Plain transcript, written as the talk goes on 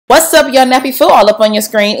What's up, y'all? NappyFu all up on your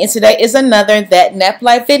screen, and today is another That Nap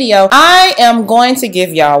Life video. I am going to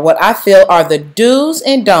give y'all what I feel are the do's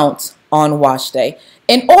and don'ts on wash day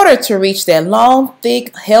in order to reach that long,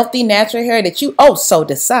 thick, healthy, natural hair that you so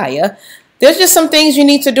desire. There's just some things you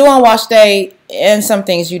need to do on wash day and some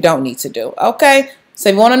things you don't need to do, okay? So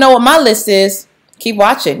if you want to know what my list is, keep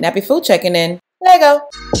watching. NappyFu checking in. There you go.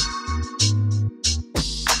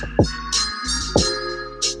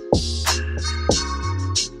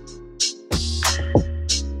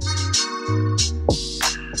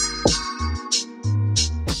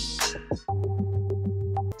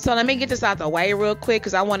 So let me get this out the way real quick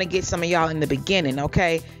because I want to get some of y'all in the beginning,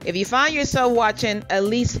 okay? If you find yourself watching at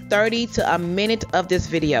least 30 to a minute of this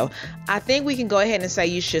video, I think we can go ahead and say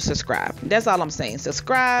you should subscribe. That's all I'm saying.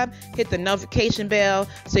 Subscribe, hit the notification bell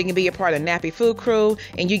so you can be a part of NappyFu crew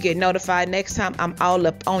and you get notified next time I'm all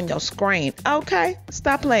up on your screen. Okay,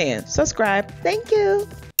 stop playing. Subscribe. Thank you.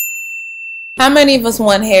 How many of us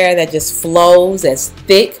want hair that just flows, as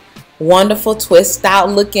thick, wonderful twist out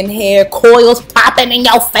looking hair, coils popping in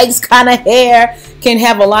your face kind of hair, can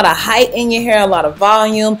have a lot of height in your hair, a lot of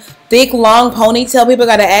volume, thick long ponytail? People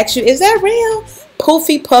gotta ask you, is that real?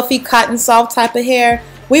 Poofy, puffy, cotton soft type of hair.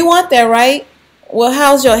 We want that, right? Well,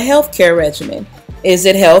 how's your healthcare regimen? Is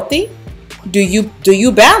it healthy? Do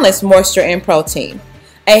you balance moisture and protein?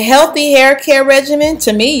 A healthy hair care regimen,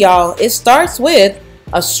 to me, y'all, it starts with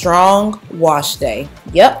a strong wash day.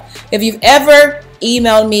 Yep. If you've ever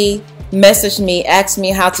emailed me, messaged me, asked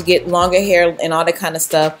me how to get longer hair and all that kind of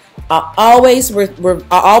stuff, I always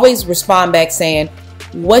respond back saying,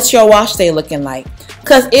 what's your wash day looking like?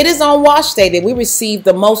 Because it is on wash day that we receive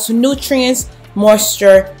the most nutrients,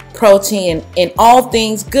 moisture, protein, and all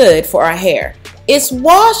things good for our hair. It's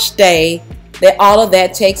wash day that all of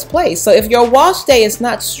that takes place. So if your wash day is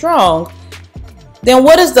not strong, then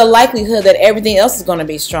what is the likelihood that everything else is going to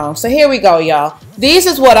be strong? So here we go, y'all. These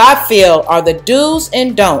is what I feel are the do's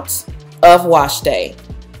and don'ts of wash day.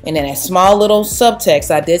 And in a small little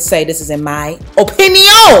subtext, I did say this is in my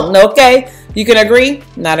opinion, okay? You can agree,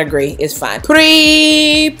 not agree, it's fine.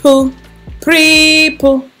 Pre-poo,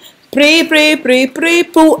 pre-poo,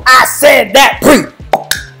 pre-poo. I said that pre.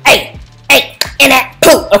 Hey, in that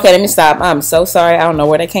poo. Okay, let me stop. I'm so sorry. I don't know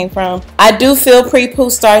where that came from. I do feel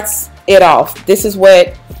pre-poo starts it off. This is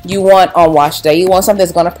what you want on wash day. You want something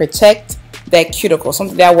that's going to protect that cuticle,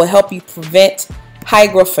 something that will help you prevent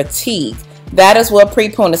hydro fatigue. That is what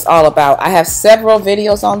pre-pooing is all about. I have several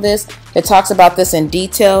videos on this that talks about this in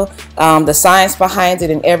detail, the science behind it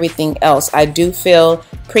and everything else. I do feel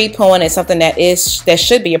pre-pooing is something that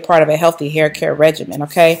should be a part of a healthy hair care regimen,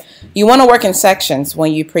 okay? You want to work in sections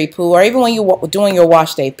when you pre-poo, or even when you're doing your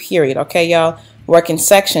wash day period, okay, y'all? Work in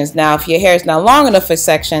sections. Now, if your hair is not long enough for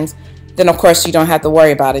sections, then of course you don't have to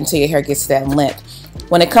worry about it until your hair gets to that length.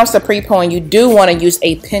 When it comes to pre-pooing, you do want to use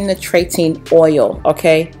a penetrating oil,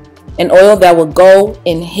 okay? An oil that will go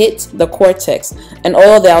and hit the cortex. An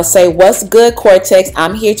oil that will say, what's good, cortex?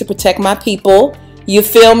 I'm here to protect my people. You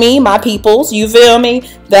feel me? My peoples, you feel me?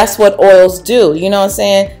 That's what oils do. You know what I'm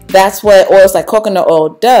saying? That's what oils like coconut oil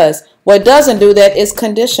does. What doesn't do that is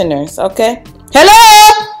conditioners, okay?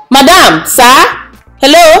 Hello? Madam, sir?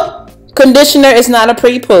 Hello? Conditioner is not a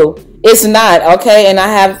pre-poo. It's not, okay? And I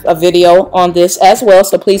have a video on this as well,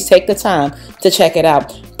 so please take the time to check it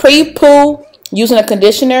out. Pre-poo using a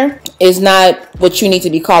conditioner is not what you need to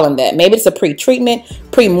be calling that. Maybe it's a pre-treatment,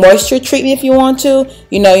 pre-moisture treatment if you want to.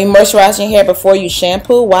 You know, you moisturize your hair before you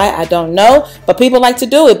shampoo. Why? I don't know. But people like to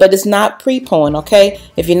do it, but it's not pre-pooing, okay?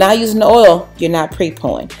 If you're not using the oil, you're not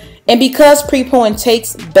pre-pooing. And because pre-pooing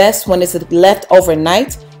takes best when it's left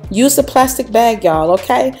overnight, use a plastic bag, y'all,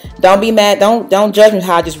 okay? Don't be mad. Don't judge me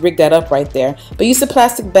how I just rigged that up right there. But use a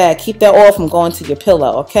plastic bag. Keep that oil from going to your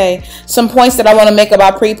pillow, okay? Some points that I want to make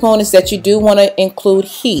about pre-pooing is that you do want to include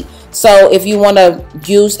heat. So if you want to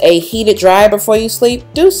use a heated dryer before you sleep,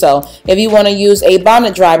 do so. If you want to use a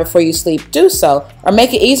bonnet dryer before you sleep, do so. Or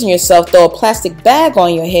make it easy on yourself. Throw a plastic bag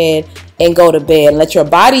on your head and go to bed. Let your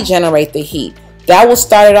body generate the heat. That will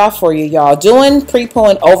start it off for you, y'all. Doing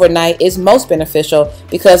pre-pooing overnight is most beneficial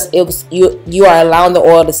because you are allowing the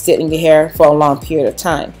oil to sit in your hair for a long period of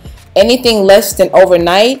time. Anything less than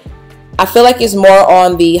overnight, I feel like it's more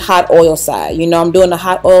on the hot oil side. You know, I'm doing a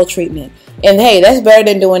hot oil treatment. And hey, that's better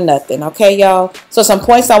than doing nothing, okay, y'all? So some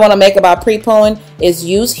points I want to make about pre-pooing is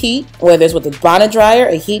use heat, whether it's with a bonnet dryer,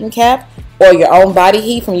 a heating cap, or your own body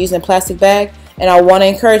heat from using a plastic bag. And I want to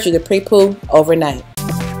encourage you to pre-poo overnight.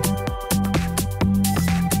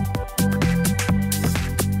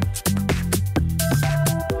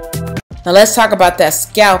 Now let's talk about that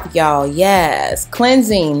scalp, y'all. Yes,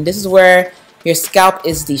 cleansing. This is where Your scalp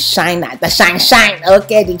is the shine,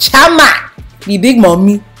 okay, the chama, the big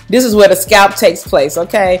mommy. This is where the scalp takes place,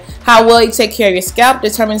 okay? How well you take care of your scalp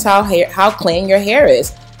determines how clean your hair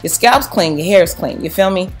is. Your scalp's clean, your hair is clean, you feel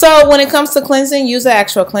me? So when it comes to cleansing, use an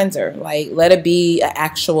actual cleanser. Like, let it be an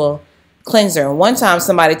actual cleanser. One time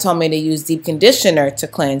somebody told me to use deep conditioner to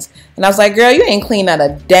cleanse, and I was like, girl, you ain't clean out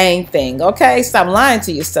a dang thing, okay? Stop lying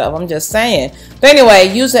to yourself. I'm just saying. But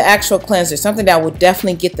anyway, use an actual cleanser, something that will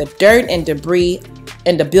definitely get the dirt and debris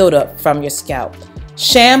and the buildup from your scalp.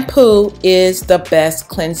 Shampoo is the best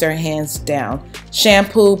cleanser, hands down.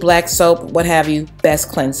 Shampoo, black soap, what have you, best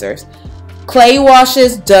cleansers. Clay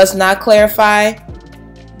washes does not clarify.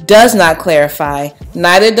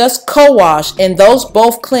 Neither does co-wash, and those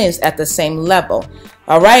both cleanse at the same level.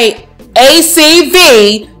 All right,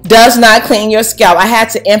 ACV does not clean your scalp. I had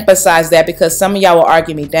to emphasize that because some of y'all will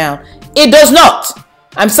argue me down. It does not.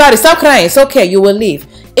 I'm sorry, stop crying. It's okay, you will leave.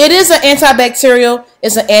 It is an antibacterial,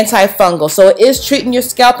 it's an antifungal, so it is treating your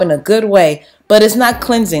scalp in a good way, but it's not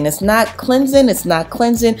cleansing. It's not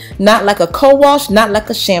cleansing. Not like a co-wash, not like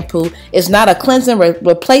a shampoo. It's not a cleansing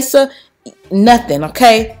replacer. Nothing,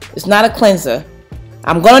 okay? It's not a cleanser.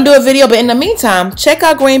 I'm gonna do a video, but in the meantime, check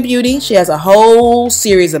out Green Beauty. She has a whole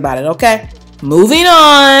series about it, okay? Moving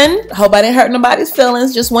on. Hope I didn't hurt nobody's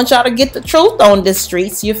feelings. Just want y'all to get the truth on the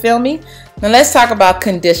streets, you feel me? Now let's talk about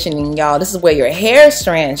conditioning, y'all. This is where your hair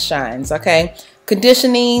strand shines, okay?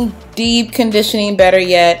 Conditioning, deep conditioning, better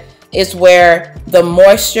yet, is where the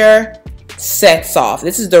moisture sets off.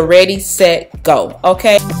 This is the ready, set, go,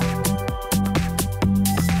 okay?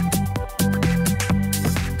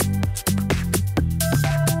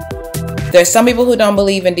 There's some people who don't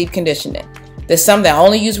believe in deep conditioning. There's some that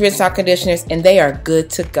only use Rinse-Out conditioners, and they are good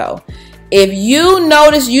to go. If you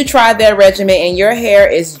notice you tried that regimen and your hair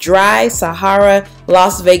is dry, Sahara,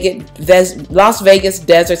 Las Vegas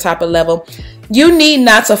desert type of level, you need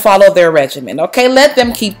not to follow their regimen, okay? Let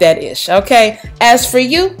them keep that ish, okay? As for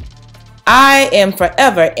you, I am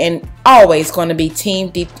forever and always going to be team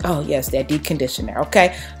deep. Oh yes, that deep conditioner,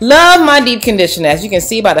 okay? Love my deep conditioner. As you can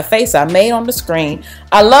see by the face I made on the screen,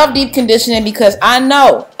 I love deep conditioning because I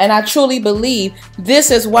know and I truly believe this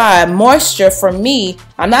is why moisture for me,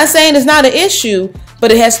 I'm not saying it's not an issue,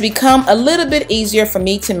 but it has become a little bit easier for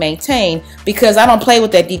me to maintain because I don't play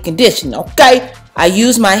with that deep conditioning, okay? I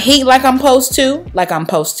use my heat like I'm supposed to,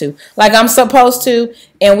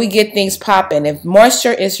 and we get things popping. If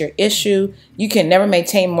moisture is your issue, you can never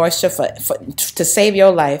maintain moisture to save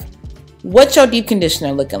your life. What's your deep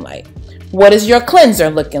conditioner looking like? What is your cleanser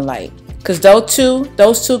looking like? Because those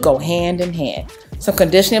two go hand in hand. Some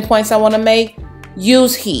conditioning points I want to make: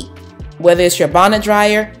 use heat, whether it's your bonnet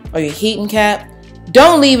dryer or your heating cap.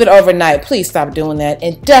 Don't leave it overnight. Please stop doing that,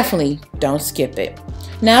 and definitely don't skip it.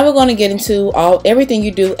 Now we're going to get into everything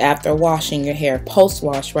you do after washing your hair,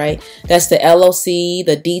 post-wash, right? That's the LOC,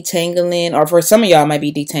 the detangling, or for some of y'all might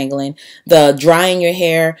be detangling, the drying your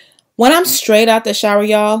hair. When I'm straight out the shower,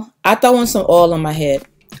 y'all, I throw in some oil on my head.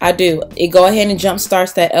 I do. It go ahead and jump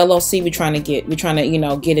starts that LOC we're trying to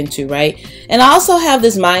get into, right? And I also have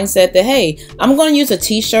this mindset that, hey, I'm going to use a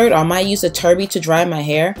t-shirt or I might use a turby to dry my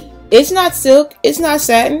hair. It's not silk, it's not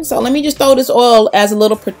satin, so let me just throw this oil as a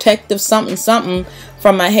little protective something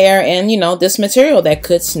from my hair and, you know, this material that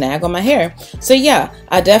could snag on my hair. So yeah,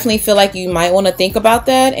 I definitely feel like you might want to think about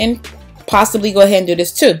that and possibly go ahead and do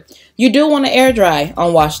this too. You do want to air dry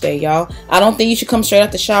on wash day, y'all. I don't think you should come straight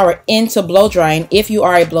out the shower into blow drying if you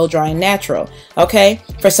are a blow drying natural, okay?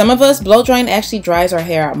 For some of us, blow drying actually dries our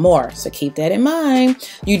hair out more, so keep that in mind.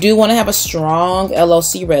 You do want to have a strong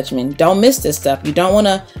LOC regimen. Don't miss this stuff. You don't want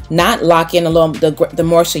to not lock in the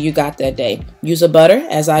moisture you got that day. Use a butter,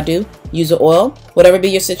 as I do. Use an oil, whatever be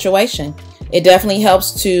your situation. It definitely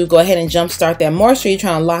helps to go ahead and jumpstart that moisture you're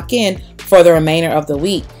trying to lock in for the remainder of the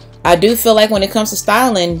week. I do feel like when it comes to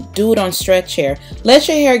styling, do it on stretch hair. Let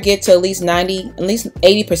your hair get to at least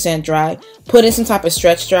 80% dry. Put in some type of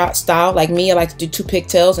stretch style. Like me, I like to do 2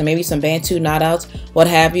 pigtails and maybe some Bantu knot outs, what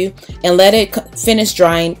have you. And let it finish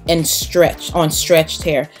drying and stretch on stretched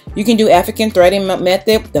hair. You can do African threading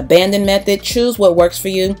method, the banding method. Choose what works for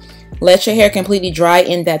you. Let your hair completely dry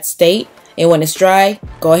in that state. And when it's dry,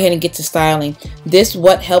 go ahead and get to styling. This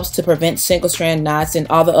what helps to prevent single strand knots and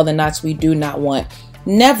all the other knots we do not want.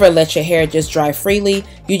 Never let your hair just dry freely.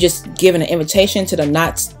 You just giving an invitation to the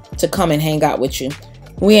knots to come and hang out with you.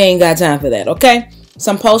 We ain't got time for that, okay?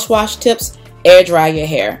 Some post-wash tips: air dry your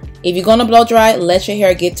hair. If you're gonna blow dry, let your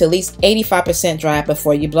hair get to at least 85% dry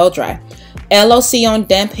before you blow dry. LOC on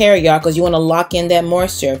damp hair, y'all, because you want to lock in that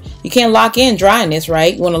moisture. You can't lock in dryness,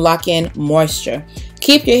 right? You want to lock in moisture.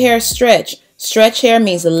 Keep your hair stretched. Stretch hair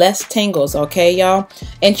means less tangles, okay, y'all?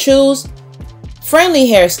 And choose friendly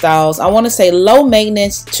hairstyles, I want to say low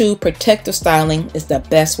maintenance to protective styling is the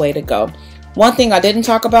best way to go. One thing I didn't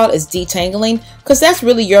talk about is detangling, because that's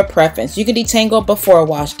really your preference. You can detangle before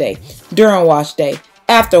wash day, during wash day,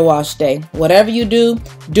 after wash day. Whatever you do,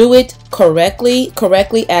 do it correctly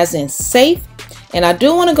as in safe. And I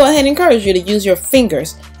do want to go ahead and encourage you to use your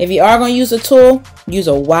fingers. If you are going to use a tool, use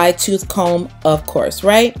a wide tooth comb, of course,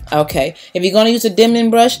 right? Okay. If you're going to use a dimming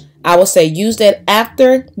brush, I will say use that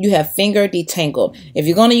after you have finger detangled. If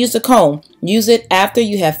you're going to use a comb, use it after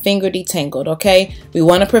you have finger detangled, okay? We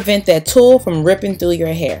want to prevent that tool from ripping through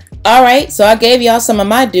your hair. All right, so I gave y'all some of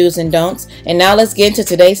my do's and don'ts, and now let's get into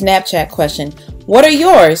today's Snapchat question. What are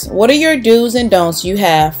yours? What are your do's and don'ts you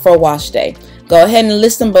have for wash day? Go ahead and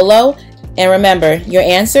list them below, and remember, your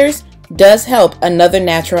answers does help another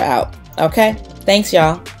natural out, okay? Thanks,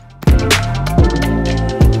 y'all.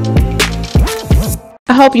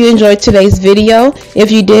 I hope you enjoyed today's video.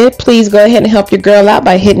 If you did, please go ahead and help your girl out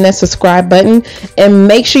by hitting that subscribe button, and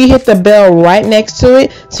make sure you hit the bell right next to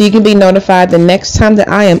it so you can be notified the next time that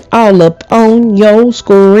I am all up on your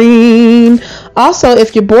screen. Also,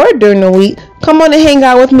 if you're bored during the week, come on and hang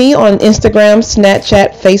out with me on Instagram,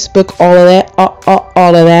 Snapchat, Facebook, all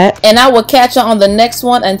of that. And I will catch you on the next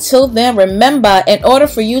one. Until then, remember, in order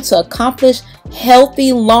for you to accomplish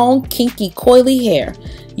healthy, long, kinky, coily hair,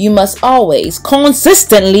 you must always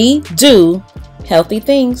consistently do healthy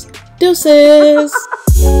things. Deuces.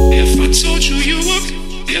 If I told you you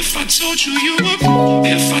were, if I told you you were,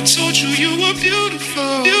 if I told you you were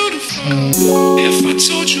beautiful, beautiful. If I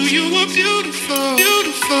told you you were beautiful,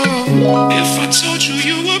 beautiful. If I told you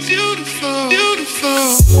you were beautiful,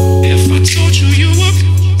 beautiful. If I told you you were,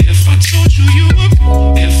 if I told you you were,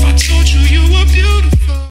 if I told you